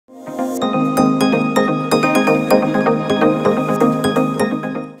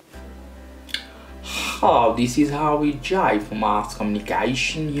Hello, this is how we jive for mass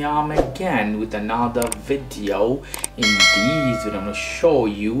communication. Here I'm again with another video. In this video I'm going to show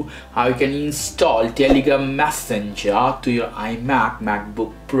you how you can install Telegram Messenger to your iMac,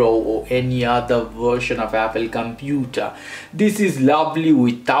 MacBook Pro or any other version of Apple computer. This is lovely.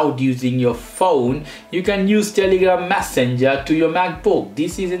 Without using your phone, you can use Telegram Messenger to your MacBook.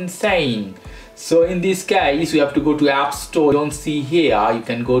 This is insane. So in this case, you have to go to App Store. You don't see here, you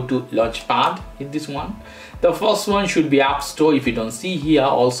can go to Launchpad, hit this one. The first one should be App Store. If you don't see here,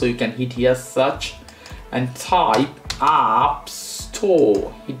 also you can hit here search and type App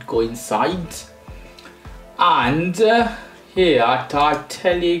Store. Hit go inside and here type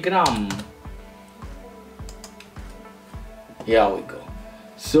Telegram. Here we go.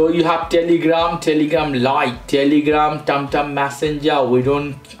 So you have Telegram, Telegram Lite, Telegram, TomTom Messenger. We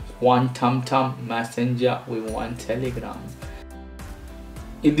don't want TomTom Messenger, we want Telegram.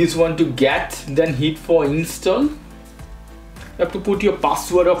 If this one to get, then hit for install. You have to put your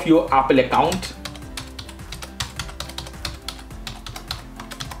password of your Apple account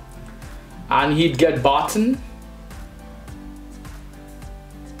and hit get button.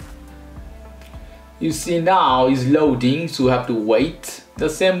 You see now is loading, so you have to wait. The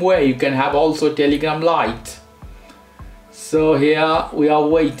same way you can have also Telegram Lite. So here we are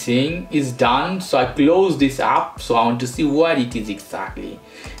waiting, is done. So I close this app, so I want to see what it is exactly.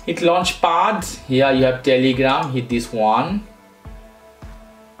 Hit Launchpad, here you have Telegram, hit this one.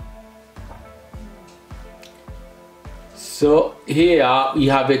 So here you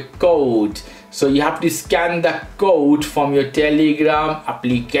have a code. So you have to scan the code from your Telegram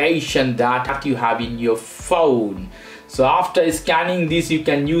application that you have in your phone. So after scanning this, you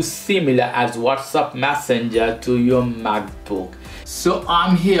can use similar as WhatsApp Messenger to your MacBook. So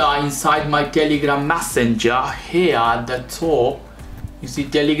I'm here inside my Telegram Messenger. Here at the top, you see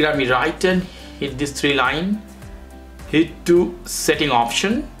Telegram is written. Hit this 3 line. Hit to setting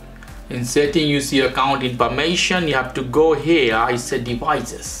option. In setting, you see account information. You have to go here. I said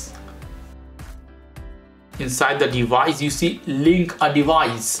devices. Inside the device, you see link a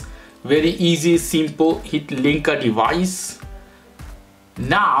device. Very easy, simple. Hit link a device.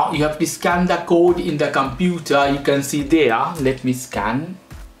 Now you have to scan the code in the computer. You can see there. Let me scan.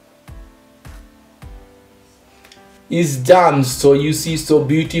 It's done. So you see, so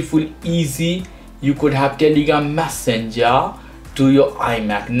beautiful, easy. You could have Telegram Messenger to your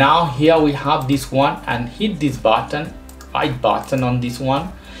iMac. Now here we have this one, and hit this button, right button on this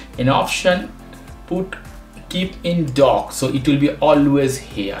one. In option, put keep in dock, so it will be always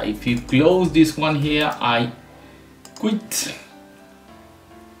here. If you close this one here, I quit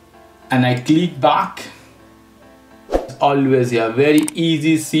and I click back, always here. Very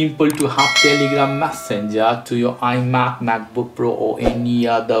easy, simple to have Telegram Messenger to your iMac, MacBook Pro or any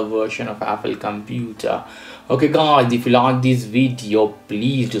other version of Apple computer. Okay guys, if you like this video,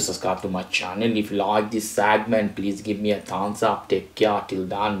 please do subscribe to my channel. If you like this segment, please give me a thumbs up. Take care till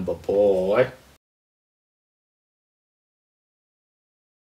then, bye bye.